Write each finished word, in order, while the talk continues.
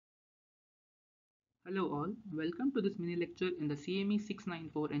Hello all, welcome to this mini lecture in the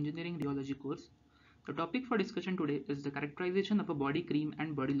CME-694 Engineering Rheology course. The topic for discussion today is the characterization of a body cream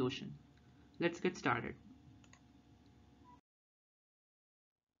and body lotion. Let's get started.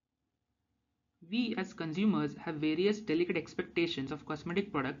 We as consumers have various delicate expectations of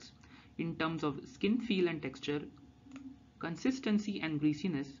cosmetic products in terms of skin feel and texture, consistency and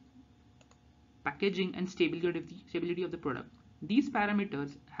greasiness, packaging and stability of the product. These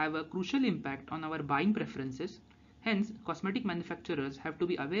parameters have a crucial impact on our buying preferences. Hence, cosmetic manufacturers have to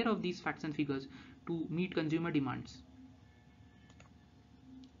be aware of these facts and figures to meet consumer demands.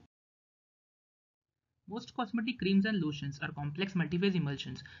 Most cosmetic creams and lotions are complex multi-phase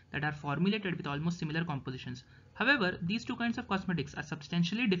emulsions that are formulated with almost similar compositions. However, these two kinds of cosmetics are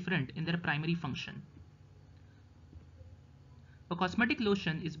substantially different in their primary function. A cosmetic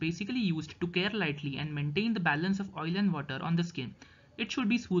lotion is basically used to care lightly and maintain the balance of oil and water on the skin. It should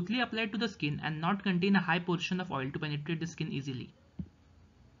be smoothly applied to the skin and not contain a high portion of oil to penetrate the skin easily.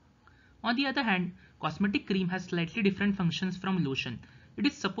 On the other hand, cosmetic cream has slightly different functions from lotion. It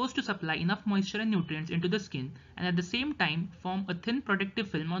is supposed to supply enough moisture and nutrients into the skin and at the same time form a thin protective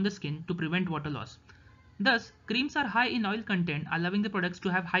film on the skin to prevent water loss. Thus, creams are high in oil content, allowing the products to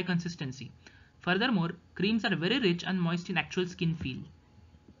have high consistency. Furthermore, creams are very rich and moist in actual skin feel.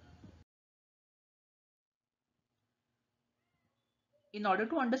 In order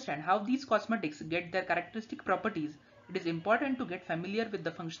to understand how these cosmetics get their characteristic properties, it is important to get familiar with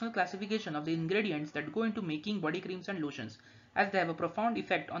the functional classification of the ingredients that go into making body creams and lotions, as they have a profound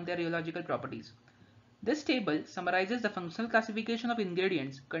effect on their rheological properties. This table summarizes the functional classification of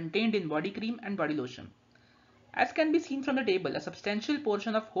ingredients contained in body cream and body lotion. As can be seen from the table, a substantial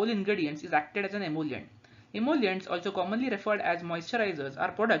portion of whole ingredients is acted as an emollient. Emollients, also commonly referred as moisturizers,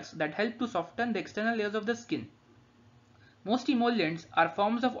 are products that help to soften the external layers of the skin. Most emollients are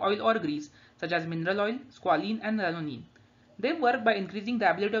forms of oil or grease such as mineral oil, squalene and lanolin. They work by increasing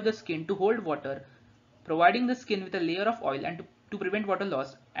the ability of the skin to hold water, providing the skin with a layer of oil and to prevent water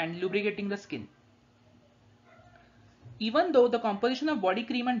loss and lubricating the skin. Even though the composition of body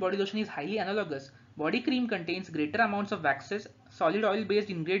cream and body lotion is highly analogous, body cream contains greater amounts of waxes, solid oil-based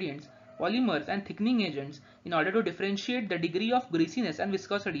ingredients, polymers and thickening agents in order to differentiate the degree of greasiness and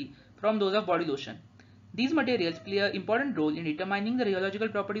viscosity from those of body lotion. These materials play an important role in determining the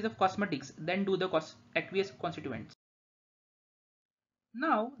rheological properties of cosmetics than do the aqueous constituents.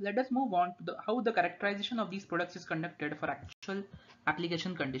 Now, let us move on to how the characterization of these products is conducted for actual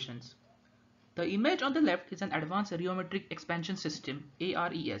application conditions. The image on the left is an advanced rheometric expansion system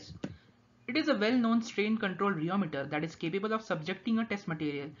 (ARES). It is a well-known strain-controlled rheometer that is capable of subjecting a test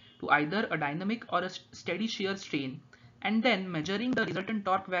material to either a dynamic or a steady shear strain and then measuring the resultant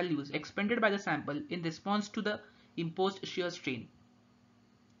torque values expended by the sample in response to the imposed shear strain.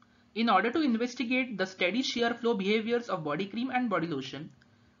 In order to investigate the steady shear flow behaviors of body cream and body lotion,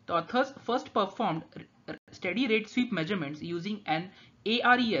 the authors first performed steady rate sweep measurements using an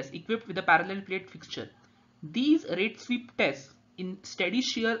ARES equipped with a parallel plate fixture. These rate sweep tests in steady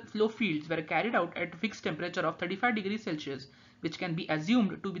shear flow fields were carried out at a fixed temperature of 35 degrees Celsius, which can be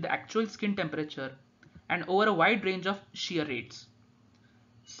assumed to be the actual skin temperature, and over a wide range of shear rates.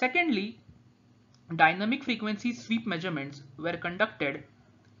 Secondly, dynamic frequency sweep measurements were conducted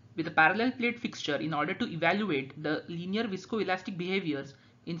with a parallel plate fixture in order to evaluate the linear viscoelastic behaviors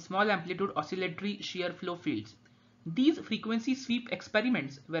in small amplitude oscillatory shear flow fields. These frequency sweep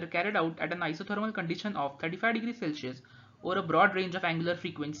experiments were carried out at an isothermal condition of 35 degrees Celsius over a broad range of angular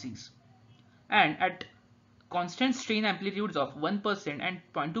frequencies and at constant strain amplitudes of 1% and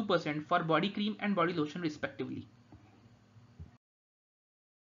 0.2% for body cream and body lotion respectively.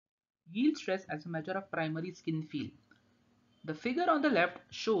 Yield stress as a measure of primary skin feel. The figure on the left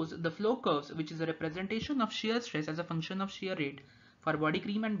shows the flow curves, which is a representation of shear stress as a function of shear rate for body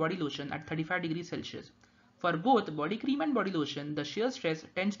cream and body lotion at 35 degrees Celsius. For both body cream and body lotion, the shear stress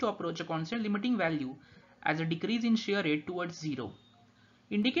tends to approach a constant limiting value as a decrease in shear rate towards zero,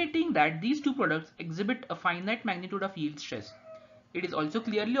 indicating that these two products exhibit a finite magnitude of yield stress. It is also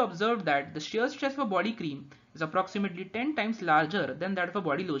clearly observed that the shear stress for body cream is approximately 10 times larger than that of a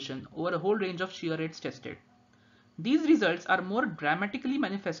body lotion over a whole range of shear rates tested. These results are more dramatically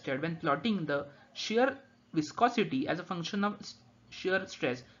manifested when plotting the shear viscosity as a function of shear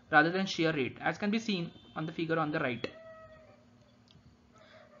stress rather than shear rate, as can be seen on the figure on the right.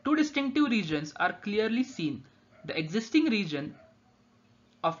 Two distinctive regions are clearly seen. The existing region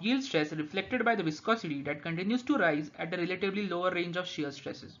of yield stress reflected by the viscosity that continues to rise at a relatively lower range of shear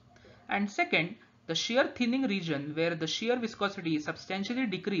stresses. And second, the shear thinning region where the shear viscosity is substantially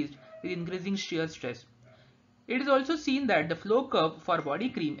decreased with increasing shear stress. It is also seen that the flow curve for body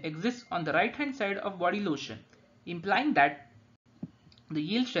cream exists on the right hand side of body lotion, implying that the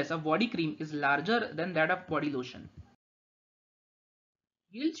yield stress of body cream is larger than that of body lotion.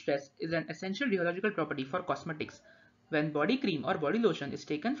 Yield stress is an essential rheological property for cosmetics. When body cream or body lotion is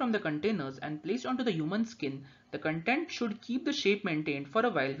taken from the containers and placed onto the human skin, the content should keep the shape maintained for a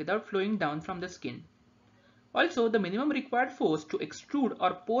while without flowing down from the skin. Also, the minimum required force to extrude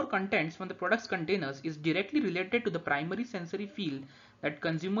or pour contents from the product's containers is directly related to the primary sensory field that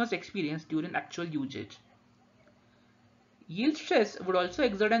consumers experience during actual usage. Yield stress would also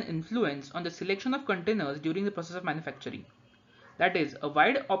exert an influence on the selection of containers during the process of manufacturing. That is, a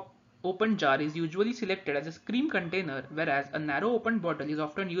wide open jar is usually selected as a cream container, whereas a narrow open bottle is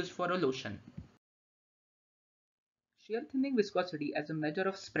often used for a lotion. Shear thinning viscosity as a measure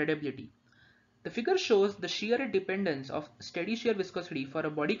of spreadability. The figure shows the shear dependence of steady shear viscosity for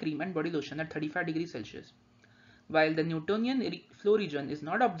a body cream and body lotion at 35 degrees Celsius. While the Newtonian flow region is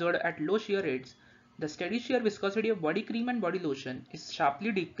not observed at low shear rates, the steady shear viscosity of body cream and body lotion is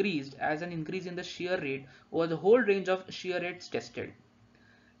sharply decreased as an increase in the shear rate over the whole range of shear rates tested.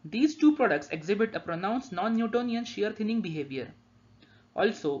 These two products exhibit a pronounced non-Newtonian shear thinning behavior.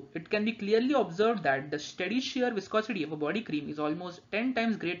 Also, it can be clearly observed that the steady shear viscosity of a body cream is almost 10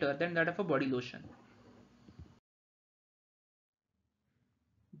 times greater than that of a body lotion.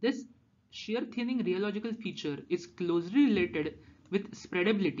 This shear thinning rheological feature is closely related with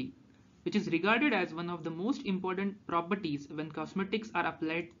spreadability, which is regarded as one of the most important properties when cosmetics are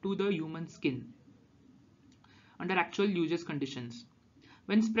applied to the human skin under actual usage conditions.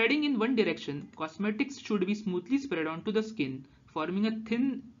 When spreading in one direction, cosmetics should be smoothly spread onto the skin, forming a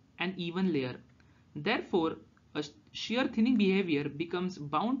thin and even layer. Therefore, a shear thinning behavior becomes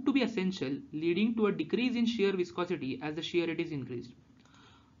bound to be essential, leading to a decrease in shear viscosity as the shear rate is increased.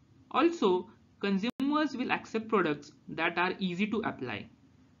 Also, consumers will accept products that are easy to apply.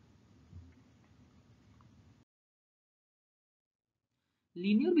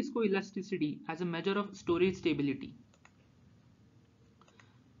 Linear viscoelasticity as a measure of storage stability.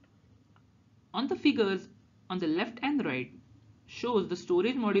 On the figures on the left and right shows the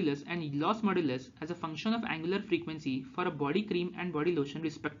storage modulus and loss modulus as a function of angular frequency for a body cream and body lotion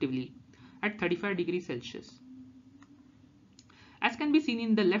respectively at 35 degrees Celsius. As can be seen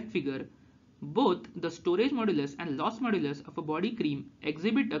in the left figure, both the storage modulus and loss modulus of a body cream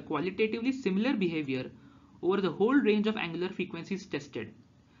exhibit a qualitatively similar behavior over the whole range of angular frequencies tested.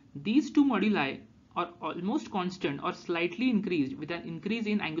 These two moduli are almost constant or slightly increased with an increase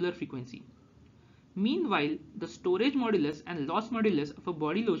in angular frequency. Meanwhile, the storage modulus and loss modulus of a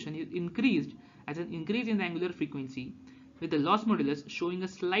body lotion is increased as an increase in the angular frequency, with the loss modulus showing a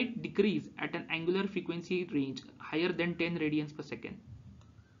slight decrease at an angular frequency range higher than 10 radians per second.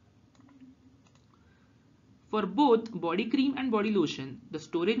 For both body cream and body lotion, the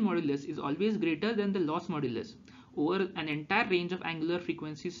storage modulus is always greater than the loss modulus over an entire range of angular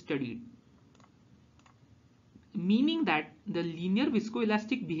frequencies studied, meaning that the linear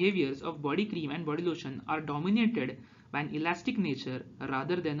viscoelastic behaviors of body cream and body lotion are dominated by an elastic nature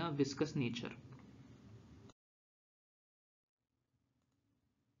rather than a viscous nature.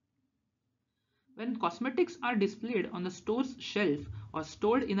 When cosmetics are displayed on the store's shelf or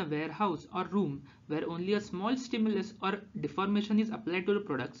stored in a warehouse or room where only a small stimulus or deformation is applied to the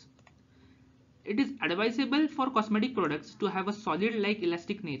products, it is advisable for cosmetic products to have a solid-like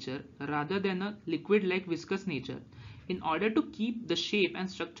elastic nature rather than a liquid-like viscous nature in order to keep the shape and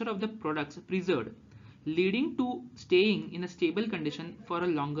structure of the products preserved, leading to staying in a stable condition for a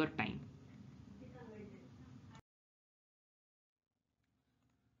longer time.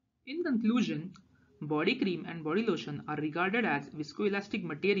 In conclusion, body cream and body lotion are regarded as viscoelastic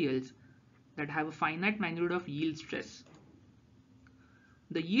materials that have a finite magnitude of yield stress.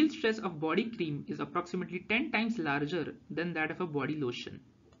 The yield stress of body cream is approximately 10 times larger than that of a body lotion.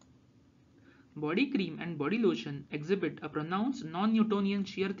 Body cream and body lotion exhibit a pronounced non-Newtonian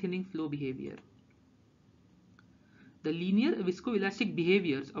shear thinning flow behavior. The linear viscoelastic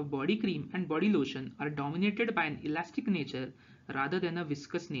behaviors of body cream and body lotion are dominated by an elastic nature rather than a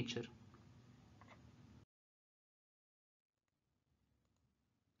viscous nature.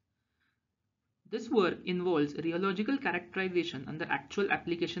 This work involves rheological characterization under actual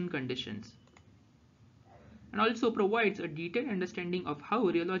application conditions and also provides a detailed understanding of how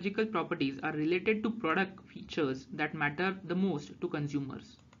rheological properties are related to product features that matter the most to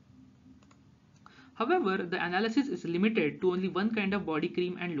consumers. However, the analysis is limited to only one kind of body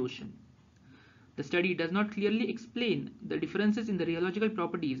cream and lotion. The study does not clearly explain the differences in the rheological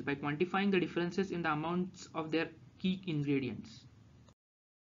properties by quantifying the differences in the amounts of their key ingredients.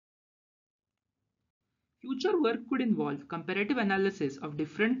 Future work could involve comparative analysis of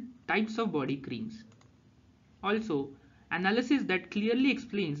different types of body creams. Also, analysis that clearly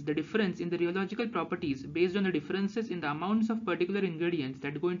explains the difference in the rheological properties based on the differences in the amounts of particular ingredients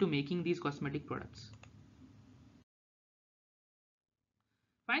that go into making these cosmetic products.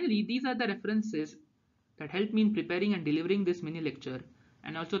 Finally, these are the references that helped me in preparing and delivering this mini lecture,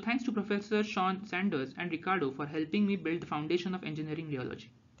 and also thanks to Professor Sean Sanders and Ricardo for helping me build the foundation of engineering rheology.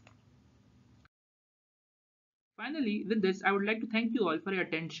 Finally, with this, I would like to thank you all for your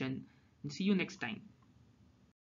attention and see you next time.